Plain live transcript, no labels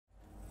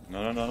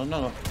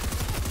No.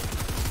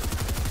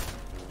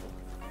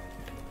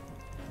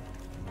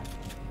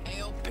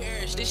 Ayo,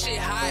 Parrish, this shit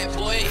high,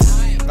 boy.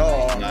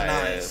 Oh,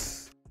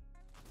 Nice.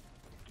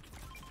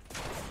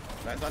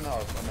 Nice on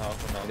house.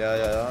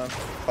 Yeah.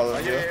 Follow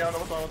you. Yeah, no.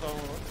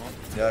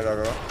 Yeah, go.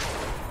 I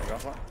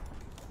got one.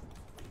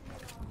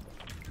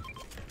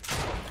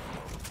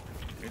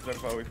 He's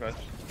looking for a refresh.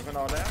 Looking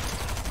out there.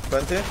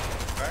 20.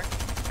 Back.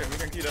 Okay, we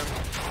can kill them.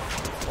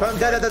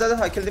 Dead.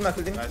 I killed him. Nice.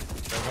 Go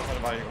for the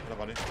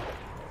body.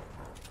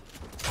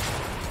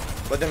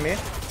 What do you mean?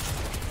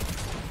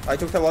 I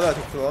took the wall.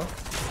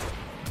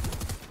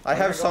 I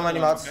have so many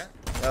mats. Okay.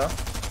 Yeah.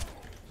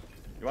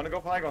 You wanna go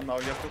for high ground now?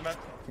 You have 2 mats?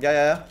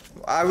 Yeah.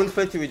 I will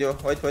play the video.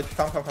 Wait.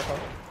 Come.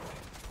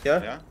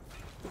 Here. Yeah.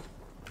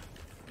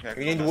 Okay,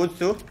 You need wood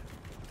too?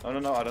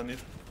 No, I don't need.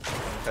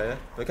 Okay.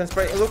 We can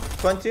spray. Look,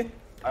 20.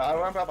 I'm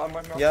ramping up.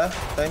 Yeah,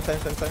 same.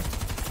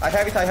 I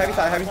have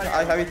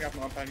it.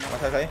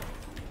 Okay.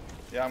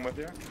 Yeah, I'm with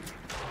you.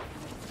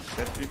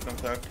 Let's beat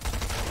themselves.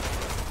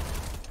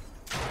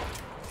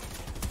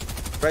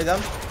 Spray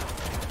them.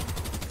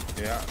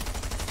 Yeah.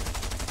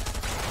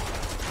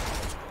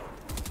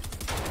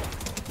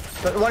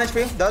 1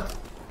 HP, dead.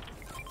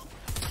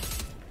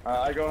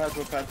 I go ahead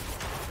to pet.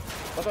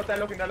 What? They're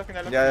looking.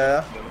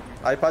 Yeah.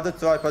 I padded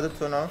 2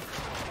 now.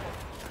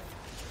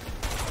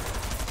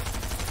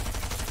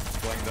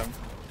 Blowing them.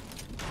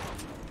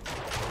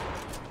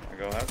 I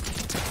go ahead.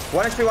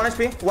 1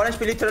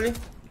 HP literally.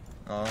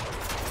 Oh.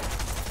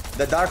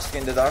 The dark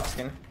skin.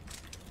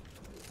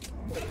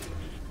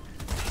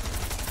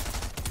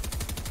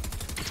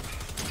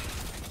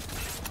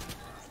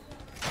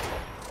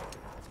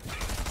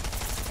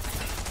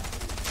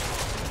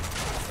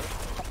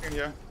 In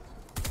here.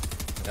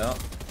 Yeah.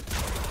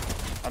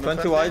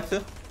 20 20 white.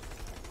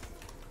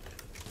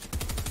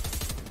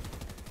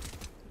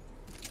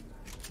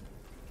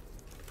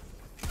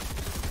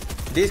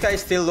 This guy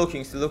is still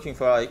looking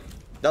for like.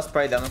 Just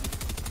spray them.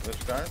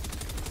 Which guy?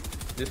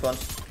 This one.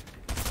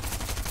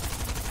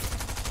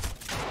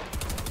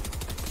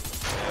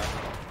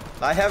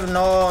 Yeah. I have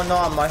no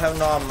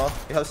ammo.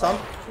 You have some?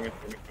 Me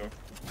too.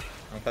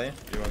 Okay.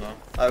 You wanna?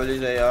 I will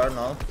use AR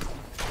now.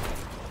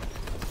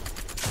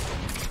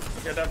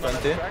 Okay, that's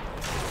 20. Crack.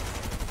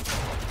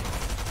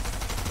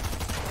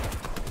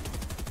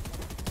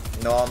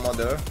 No ammo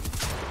there.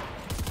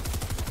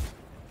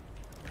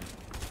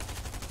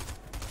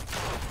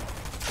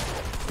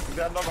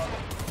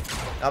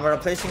 I'm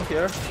replacing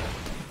here.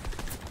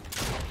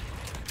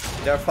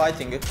 They're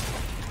fighting it.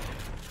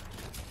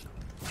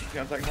 You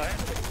can take high.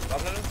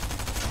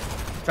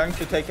 Trying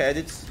to take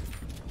edits.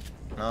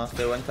 No,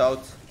 they went out.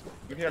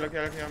 Look here.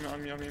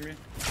 On me.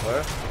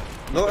 Where?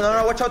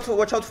 No, watch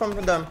out from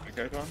them.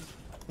 Okay, come on.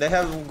 They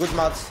have good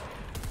mats.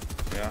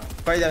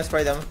 Yeah.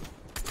 Spray them.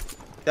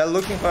 They're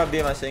looking for a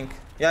beam, I think.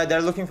 Yeah,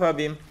 they're looking for a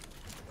beam.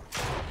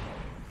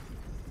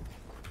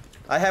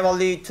 I have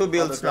only 2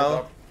 builds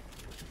now.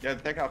 Yeah,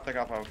 take up.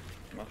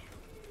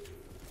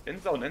 In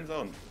zone.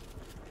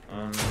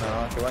 No,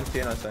 he went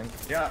in, I think.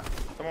 Yeah,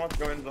 someone wants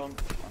to go in zone.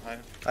 Hi.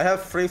 I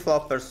have 3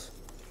 floppers.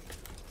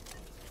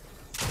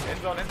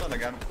 In zone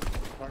again.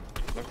 Fuck.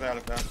 Look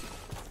there.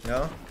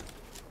 Yeah.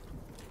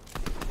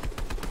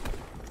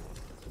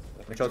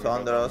 Watch out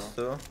under us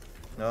too.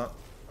 No.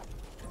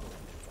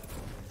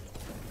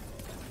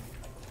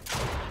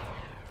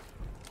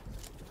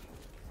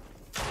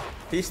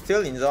 He's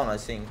still in zone, I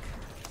think.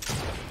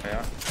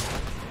 Yeah.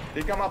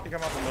 He come up. No,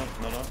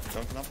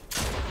 don't come up.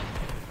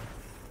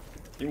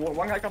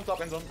 One guy comes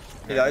up in zone.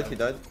 He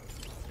died.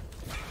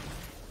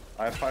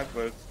 I have 5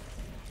 builds.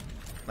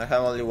 I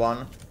have only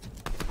 1.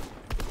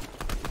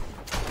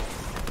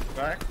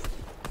 Back.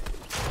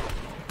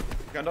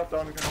 You can drop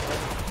down. We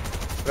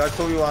are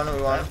 2v1.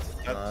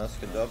 Yes. Nice,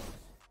 good job.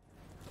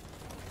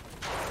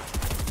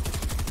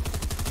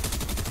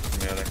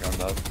 Yeah, they can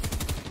drop.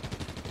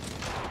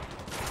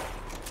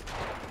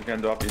 You can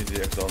drop easy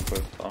if zone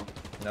first down.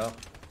 No.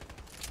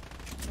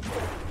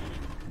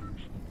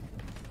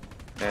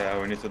 Yeah,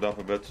 we need to drop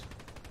a bit.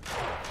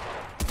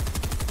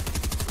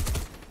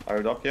 Are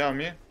you drop here on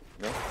me?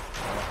 Go.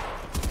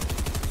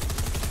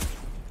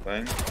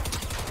 Bang.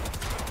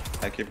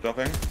 I keep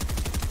dropping.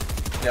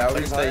 Yeah, I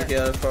will stay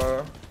here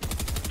for...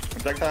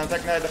 Attack, no, the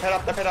head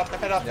up.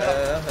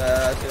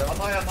 Yeah, I see them. On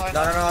high.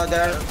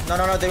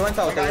 No, they went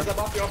out. Guys,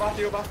 above you.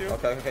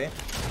 Okay.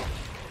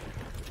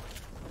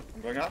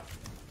 I'm going up.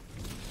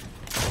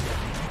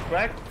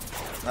 Crack.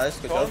 Nice,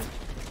 good job.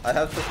 I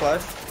have to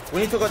flash. We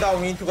need to go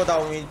down.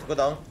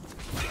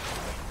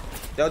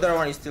 The other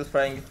one is still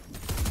spraying.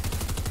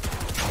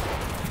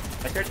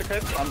 I killed the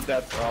kid. I'm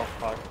dead. Oh,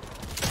 fuck.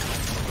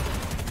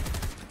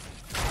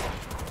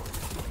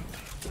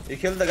 You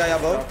killed the guy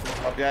above?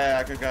 Up, yeah,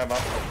 I killed the guy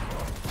above.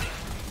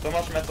 So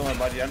much metal on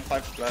my body, and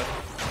 5 splash.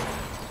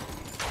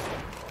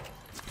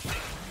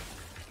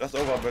 Just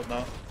over a bit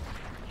now.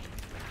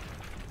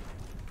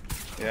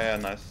 Yeah,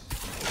 nice.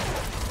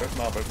 Break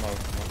now.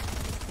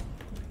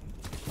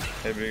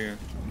 Maybe.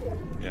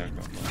 Yeah, come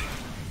on.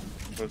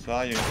 But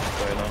you need to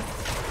spray now.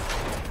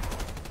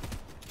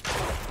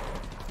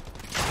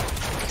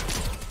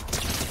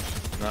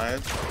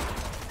 Nice.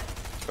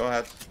 Go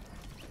ahead.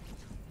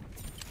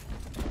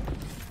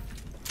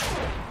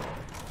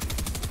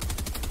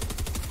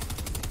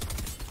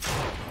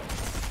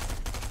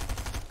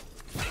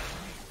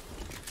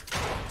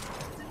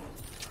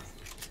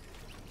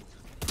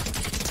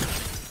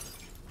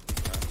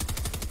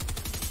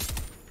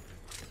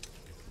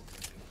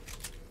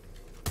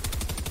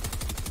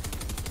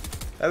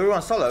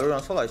 Everyone's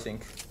solo, I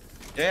think.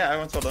 Yeah, I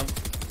went solo.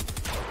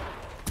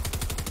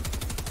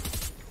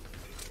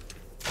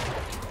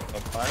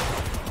 Top 5.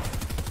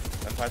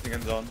 I'm fighting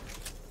in zone.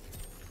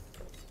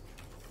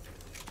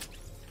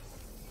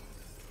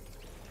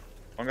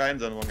 One guy in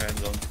zone, one guy in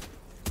zone.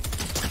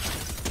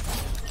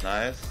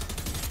 Nice.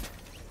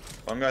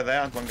 One guy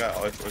there and one guy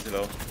ulti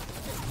low.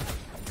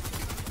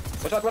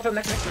 Watch out,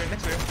 next to you.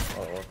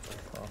 Oh, what the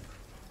fuck.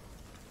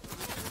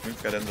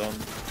 Let's get in zone.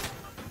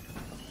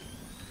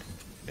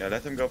 Yeah,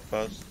 let him go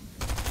first.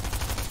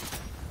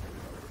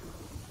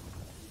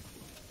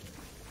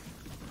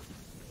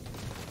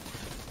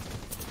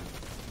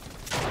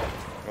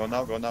 Go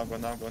now.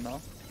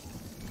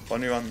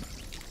 Only one.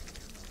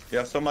 You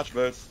have so much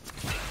builds.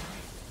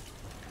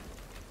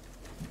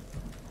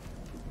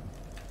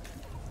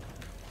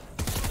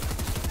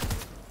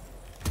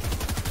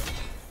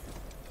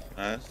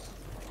 Nice.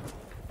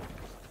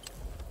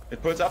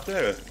 It pulls up the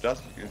hill.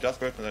 You just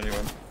built with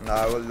anyone. No,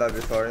 I will love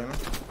it for him.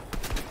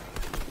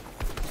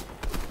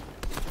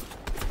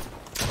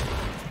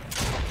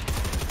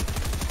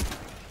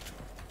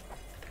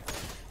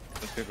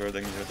 Just keep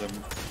building with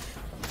him.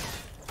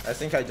 I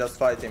think I just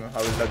fight him. I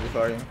will love it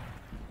for him.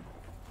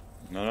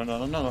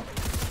 No.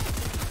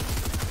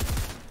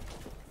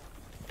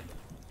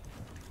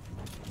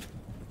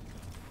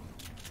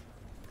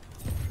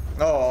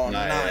 Oh,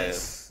 Nice.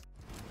 nice.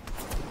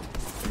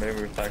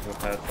 Maybe we cycle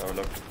past or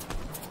look.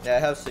 Yeah, I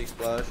have 6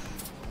 splash.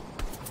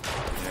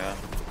 Yeah.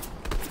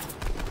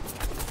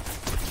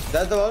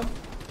 That's the one?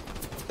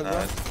 The one?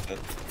 Nice.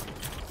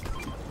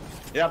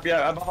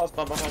 Yeah, I'm a house.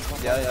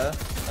 Yeah,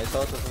 I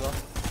saw it as well.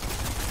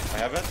 I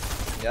have it.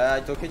 Yeah, I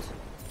took it.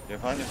 You're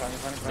fine.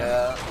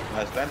 Yeah.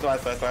 Nice. Stand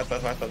right,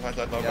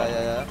 no go.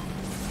 Yeah.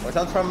 Watch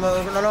out from, no,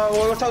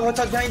 watch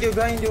out, behind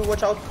you,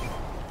 watch out.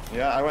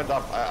 Yeah, I went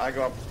up, I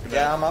go up.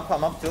 Yeah, I'm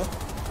up too.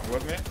 You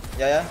with me?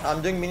 Yeah,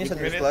 I'm doing minis and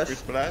we splash. We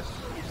splash.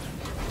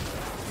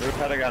 We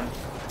repair again.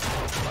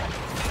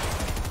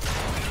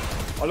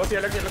 Oh, look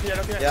here.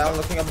 Yeah, I'm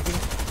looking.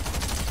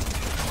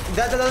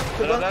 That,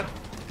 good one.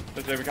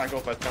 This way we can't go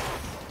fast.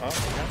 Oh,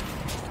 okay.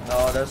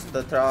 No, there's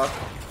the truck.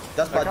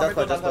 Just bad.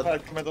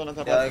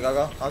 Come Yeah,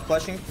 go. I'm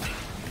flashing.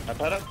 I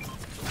put it.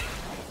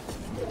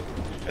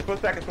 It's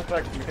pushed back.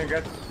 We can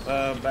get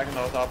back in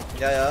our top.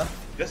 Yeah.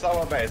 This is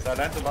our base. I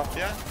land above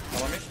here.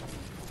 Follow me.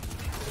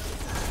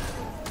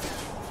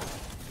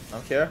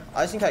 I'm here.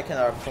 I think I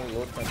can full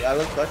loot. Maybe I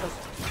will flash us.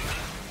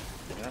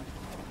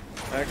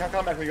 Yeah.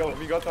 Come back. We go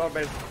to our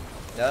base.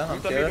 Yeah,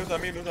 I'm here. Loot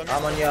on me.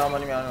 I'm on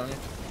you.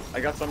 I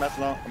got some mats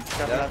now. I'm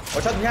Yeah.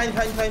 Watch out behind.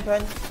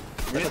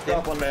 We need to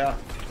up one layer.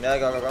 Yeah,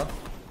 go.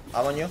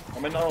 I'm on you.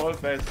 I'm in our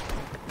old base.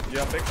 You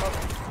have big pop?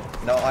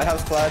 No, I have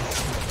splash.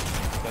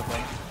 That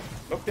one.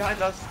 Look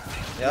behind us.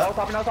 Yeah. No,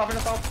 top.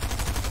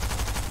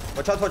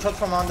 Watch out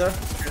from under.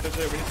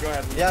 Okay, we need to go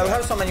ahead. Yeah, we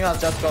have so many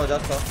mats. Just go.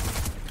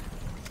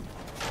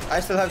 I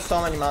still have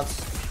so many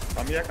mats.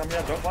 Come here,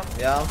 drop one.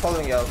 Yeah, I'm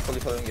following you. Fully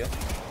following you.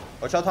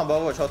 Watch out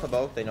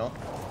above. They know.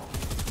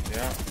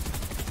 Yeah.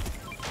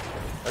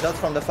 Watch out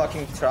from the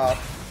fucking trap.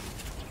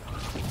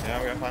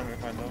 Yeah, we're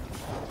fine though.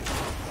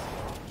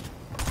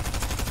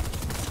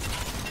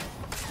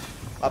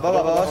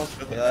 Above us.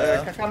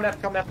 Yeah. Come left.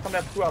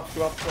 Two up.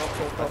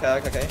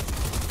 Okay.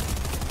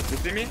 You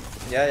see me?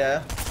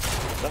 Yeah.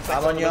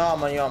 I'm on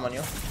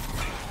you.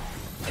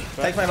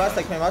 Take my mats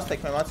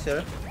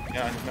here.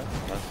 Yeah, I need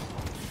mats.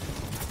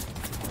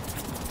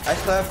 I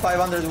still have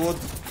 500 wood.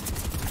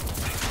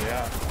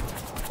 Yeah.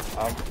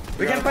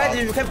 We can fight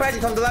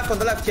it on the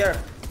left here.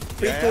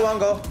 3, 2, 1,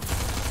 go.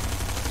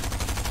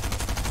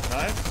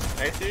 Nice.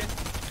 80.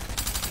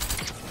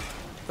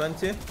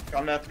 20.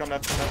 Come left.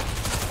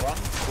 One.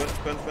 Good.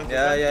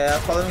 Yeah.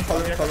 Follow me.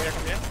 Come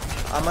here.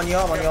 I'm on you.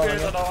 You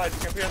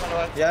can pierce on the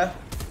right. Yeah.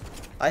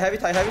 I have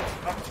it. Okay,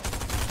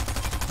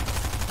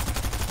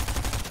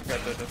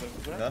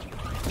 Yeah.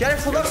 Get it,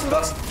 full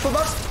box.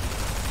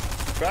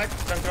 Crack,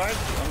 stand right.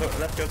 On the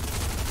left, good.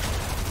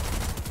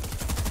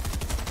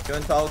 He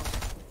went out.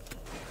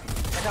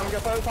 I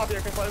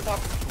can follow top.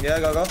 Yeah,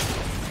 go.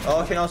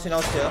 Oh, he knows,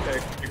 yeah. Okay,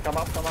 you come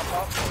up.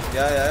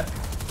 Yeah.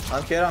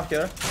 I'm here.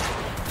 Okay,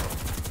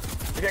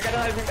 get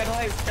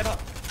up.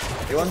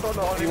 You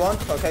want?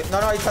 Okay. No,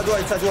 it's a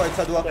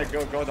duo. Okay,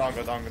 go down.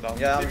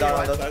 Yeah, I'm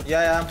down.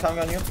 Yeah, I'm coming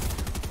on you.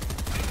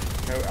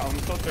 Okay, I'm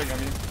so strong on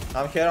you.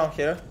 I'm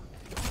here.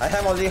 I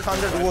have only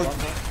 100 wood.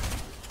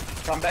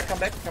 Come back.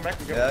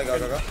 Yeah,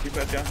 go. Keep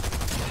it, yeah.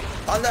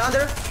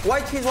 Under.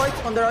 White, he's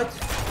white, on the right.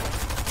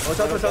 Watch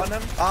out.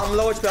 I'm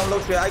low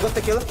HP. I got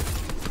the kill.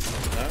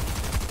 Yeah.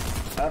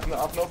 I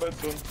have no build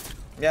soon.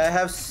 Yeah, I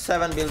have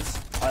 7 builds.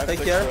 Take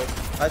 6 care. builds.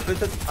 I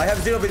split it. I have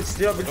 0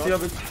 builds.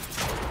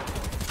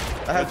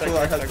 I have 2.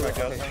 Take,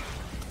 Okay.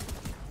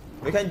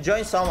 We can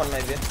join someone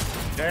maybe.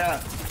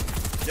 Yeah.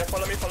 Yeah,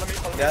 follow me.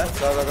 Yeah,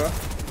 go.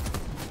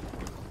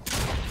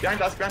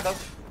 Behind us.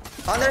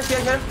 Under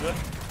here.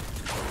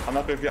 I'm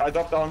not with you. I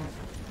drop down.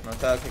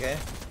 Okay.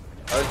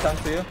 I will come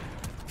to you.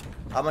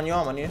 I'm on you.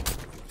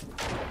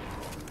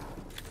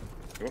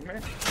 You with me?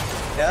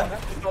 Yeah?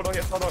 Solo.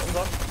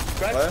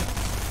 Great. Where?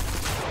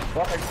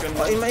 Oh,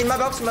 in my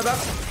box.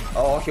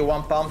 Oh, he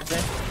one pumped me.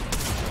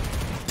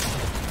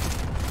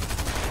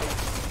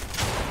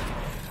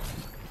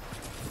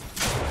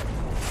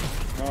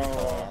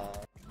 No.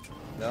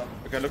 No.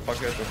 We can look back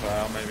here to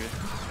fire, maybe.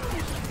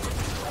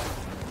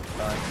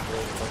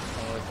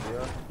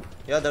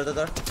 Yeah,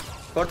 there.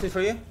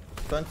 43,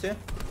 20.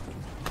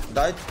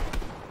 Died.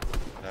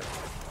 Yeah.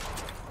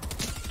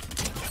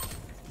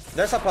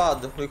 There's a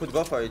pod. We could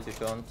go for it if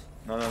you want.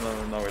 No, we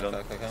don't.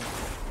 Okay.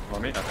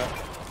 Want me? Okay.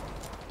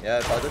 Yeah,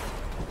 I pod it.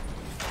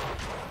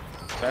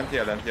 Land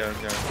here.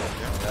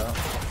 Yeah.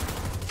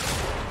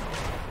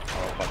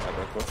 Oh, fuck, I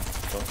got good.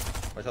 So,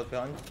 Watch out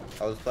behind.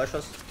 I will splash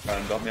us.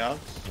 drop me out.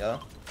 Yeah.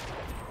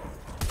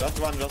 Just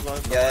one.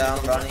 Yeah,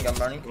 I'm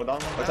running. Go down.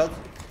 Watch out.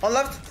 On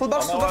left. Full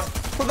box.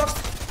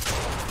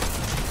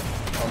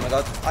 Oh my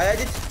god. I had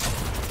it.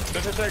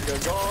 Just go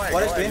away. What go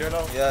is away, me? you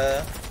know.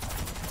 Yeah.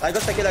 I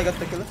got the kill.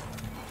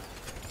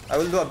 I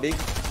will do a big.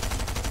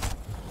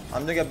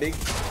 I'm doing a big.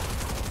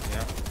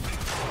 Yeah.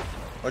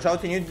 Watch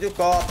out, you need to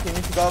go up.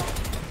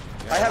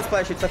 Yeah. I have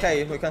splash, it's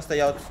okay. We can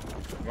stay out.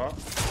 Go.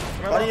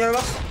 One in your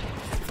box.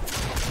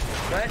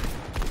 Right.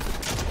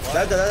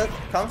 Dead.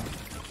 Come.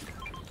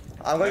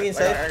 I'm going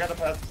inside. I got a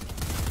pass.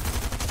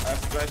 I have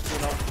splash 2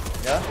 now.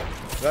 Yeah.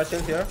 We are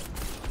still here.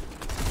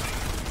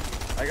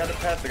 I got a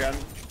pass again.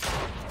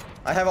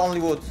 I have only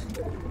wood.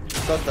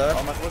 It's got there.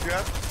 How much wood you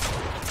have?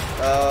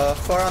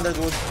 400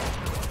 wood.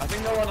 I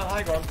think no one on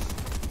high ground.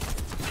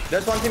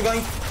 There's one team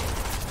going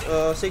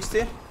 60.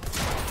 Yeah,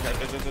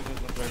 just.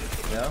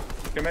 Yeah.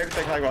 You can maybe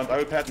take high ground. I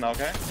will pad now,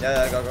 okay?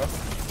 Yeah, go. Go,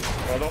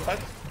 don't pad.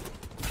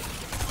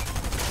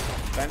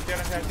 Stand here.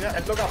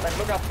 And look up. Yeah.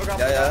 Look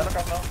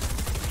up now.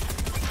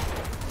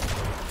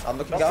 I'm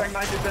looking Not up. saying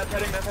 90, they're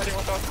heading,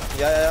 watch out.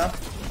 Yeah.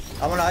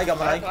 I'm on high. I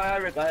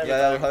have it.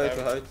 Yeah, we have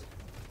it.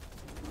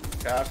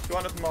 Yeah, I have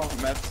 200 more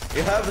mats.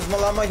 You have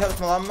small ammo,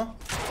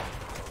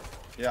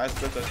 Yeah, I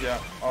split it, yeah.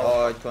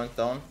 Oh, it went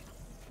down.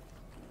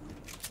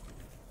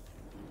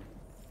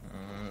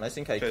 I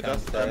think I Okay, can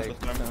just take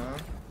them. them.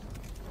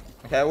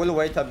 Okay, I will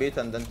wait a bit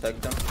and then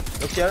take them.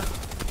 Look here,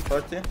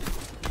 40.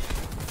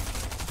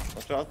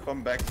 Watch out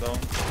from back zone.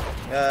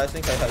 Yeah, I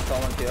think I have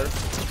someone here.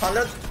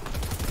 100.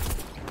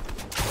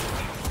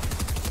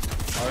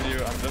 How are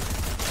you? I'm just...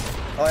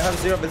 Oh, I have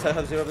 0 builds. Can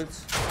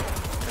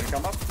you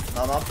come up?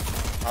 I'm up.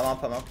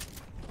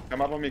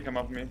 Come up on me.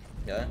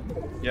 Yeah.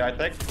 Yeah, I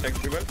take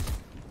 2 builds.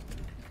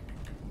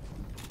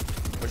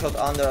 We shot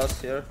under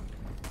us here.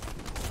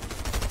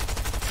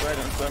 Wait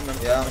and slam them.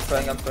 Yeah, I'm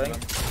spraying.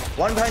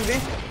 One behind me.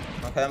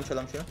 Okay, I'm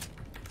chill.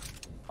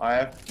 I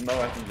have no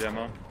SMG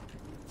ammo.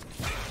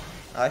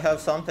 I have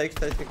some. Take.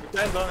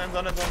 End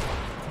zone.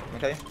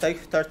 Okay, take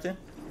 30.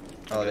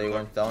 Oh, they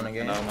went down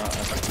again. No,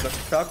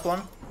 Cracked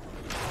one.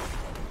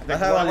 I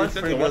have only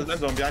 3 one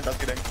builds. zone behind us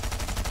getting.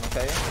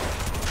 Okay.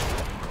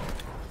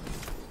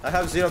 I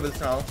have 0 builds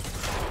now.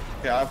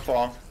 Yeah, I have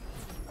 4.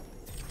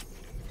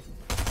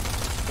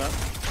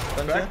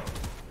 20.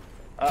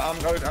 I'm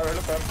going, I will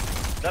look them.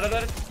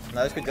 Dead.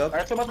 Nice, good job. I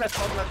have so much left.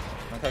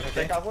 Okay.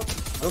 Take out wood.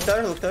 Look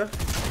there.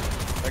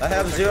 I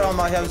have 0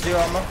 ammo. Me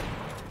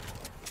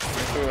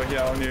too,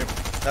 here on you.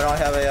 No, I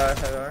have AR.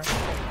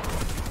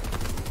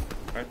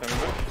 Right, let me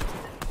look.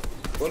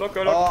 Go look.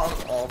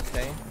 Oh,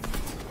 okay.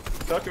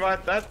 31,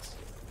 that.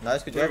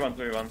 Nice, good job.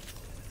 3-1.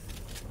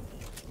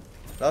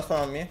 Last one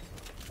on me.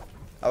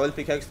 I will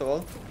pickaxe the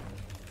wall.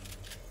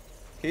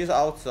 He's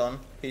out zone.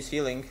 He's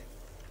healing.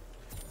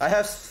 I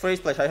have free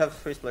splash.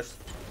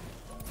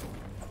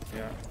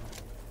 Yeah.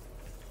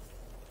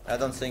 I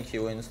don't think he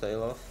wins the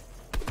off.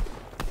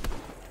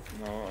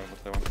 No,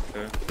 I want to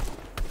kill.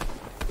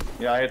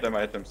 Yeah, I hit them.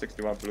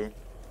 61 blue.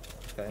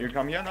 Okay. You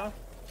come here now?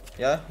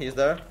 Yeah, he's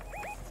there.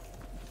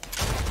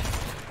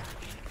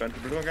 20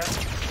 blue again?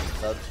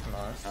 That's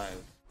nice. Nice.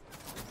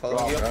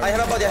 Following you. Wow, I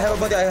have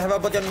a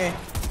body on me.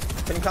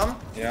 Can you come?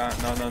 Yeah,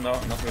 no,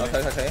 not really.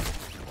 Okay.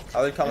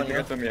 I will come on you you.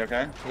 get to me,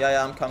 okay?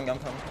 Yeah, I'm coming.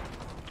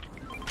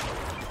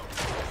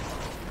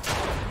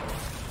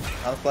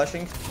 I'm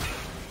flashing.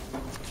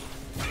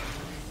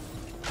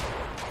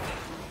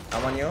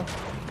 I'm on you. I'm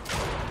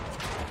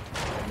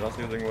just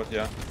using wood,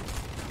 yeah.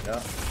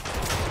 Yeah.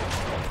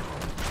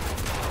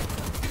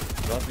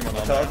 Just jemand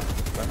Watch on out.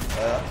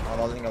 Yeah, I'm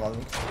holding. I'm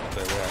down.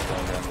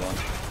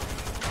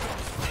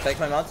 Take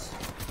my mats.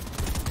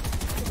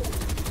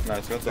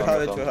 Nice, good We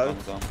have it.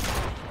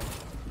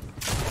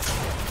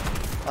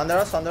 Under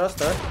us,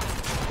 there.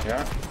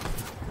 Yeah.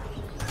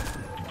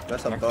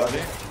 There's a Next body.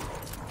 body.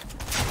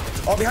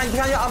 Oh, behind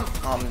you. I'm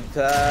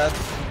dead.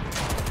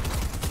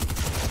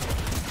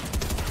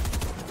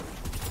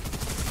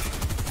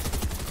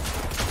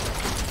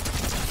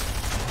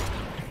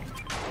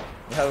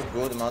 We have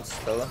good mats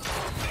still.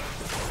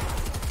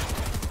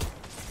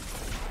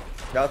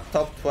 Got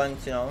top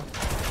 20 now.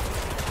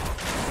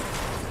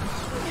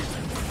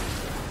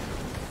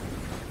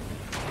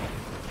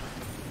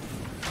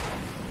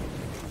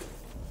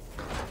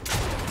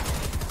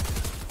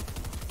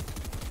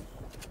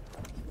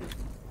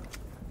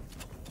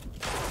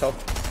 Top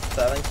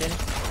 17.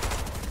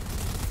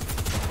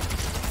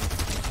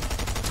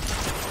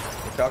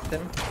 We cracked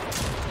him.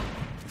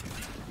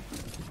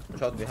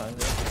 Shot behind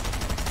him.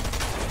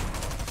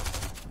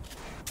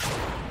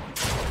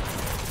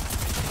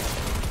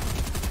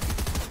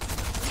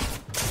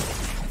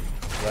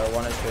 We are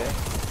 1 HP.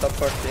 Top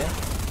 14.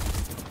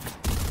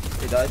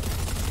 He died.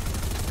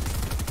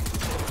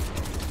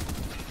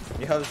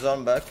 You have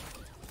zone back.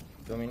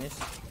 2 minutes.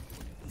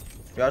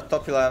 We are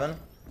top 11.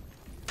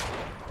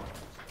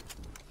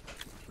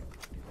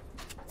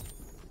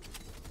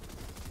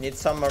 Need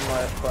some more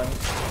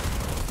points.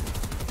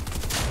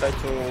 Try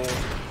to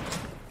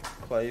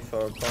play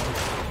for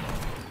points.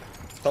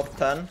 Top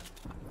 10.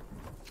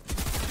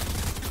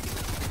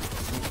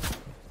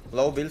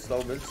 Low builds,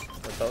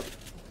 watch out.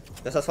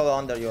 There's a solo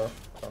under you or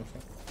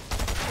something.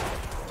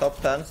 Top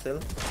 10 still.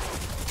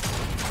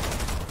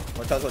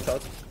 Watch out, watch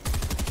out.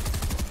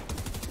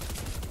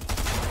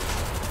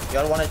 You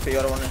are 1 HP, you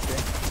are 1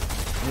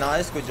 HP.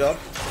 Nice, good job.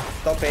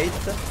 Top 8.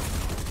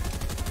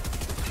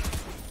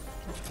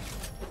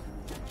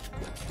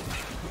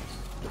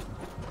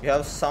 You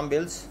have some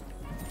builds.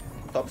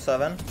 Top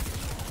 7.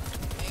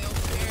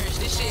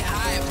 This shit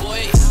high,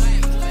 boy.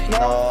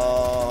 No.